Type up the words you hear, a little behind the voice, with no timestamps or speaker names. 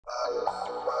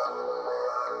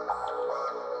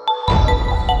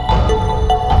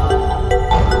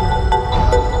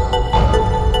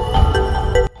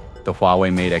The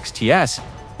Huawei Mate XTS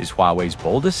is Huawei's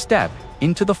boldest step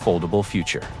into the foldable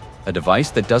future, a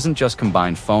device that doesn't just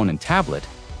combine phone and tablet,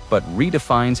 but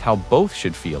redefines how both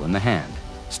should feel in the hand.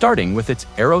 Starting with its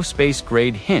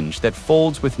aerospace-grade hinge that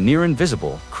folds with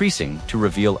near-invisible creasing to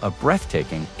reveal a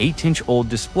breathtaking 8-inch OLED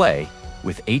display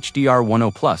with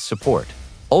HDR10+ support,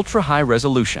 ultra-high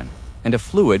resolution, and a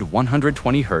fluid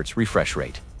 120Hz refresh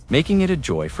rate, making it a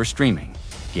joy for streaming,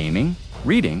 gaming,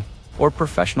 reading, or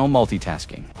professional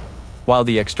multitasking. While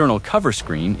the external cover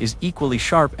screen is equally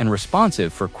sharp and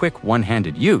responsive for quick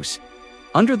one-handed use,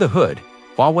 under the hood,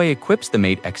 Huawei equips the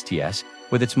Mate XTS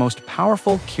with its most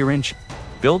powerful Kirin chip,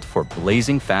 built for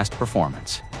blazing fast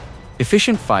performance,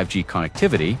 efficient 5G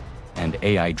connectivity, and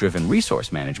AI-driven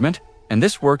resource management, and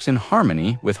this works in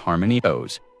harmony with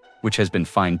HarmonyOS, which has been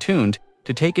fine-tuned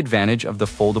to take advantage of the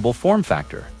foldable form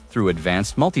factor through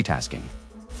advanced multitasking,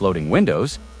 floating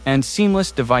windows, and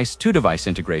seamless device-to-device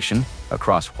integration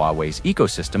across Huawei's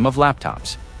ecosystem of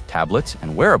laptops, tablets,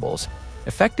 and wearables,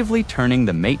 effectively turning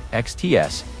the Mate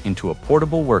XTS into a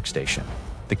portable workstation.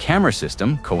 The camera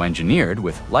system, co-engineered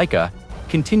with Leica,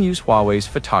 continues Huawei's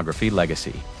photography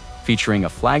legacy, featuring a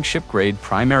flagship-grade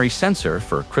primary sensor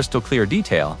for crystal-clear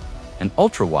detail, an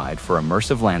ultra-wide for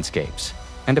immersive landscapes,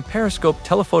 and a periscope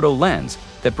telephoto lens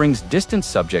that brings distant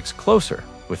subjects closer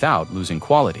without losing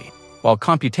quality. While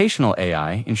computational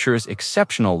AI ensures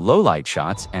exceptional low-light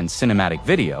shots and cinematic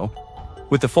video,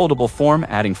 with the foldable form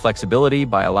adding flexibility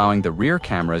by allowing the rear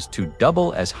cameras to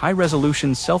double as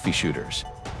high-resolution selfie shooters.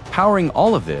 Powering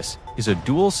all of this is a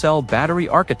dual-cell battery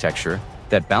architecture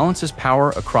that balances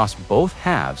power across both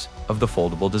halves of the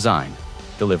foldable design,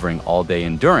 delivering all-day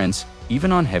endurance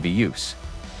even on heavy use.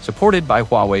 Supported by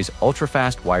Huawei's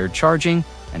ultra-fast wired charging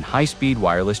and high-speed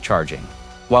wireless charging,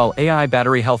 while AI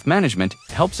battery health management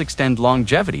helps extend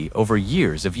longevity over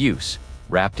years of use,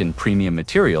 wrapped in premium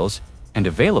materials and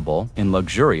available in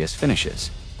luxurious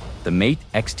finishes. The Mate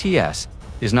XTS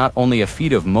is not only a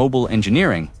feat of mobile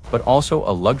engineering, but also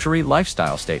a luxury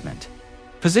lifestyle statement,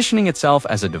 positioning itself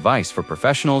as a device for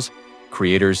professionals,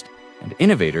 creators, and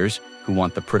innovators who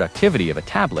want the productivity of a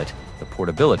tablet, the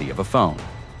portability of a phone,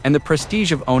 and the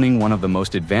prestige of owning one of the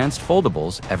most advanced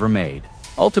foldables ever made,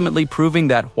 ultimately proving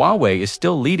that Huawei is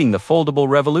still leading the foldable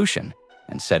revolution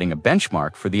and setting a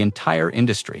benchmark for the entire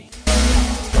industry.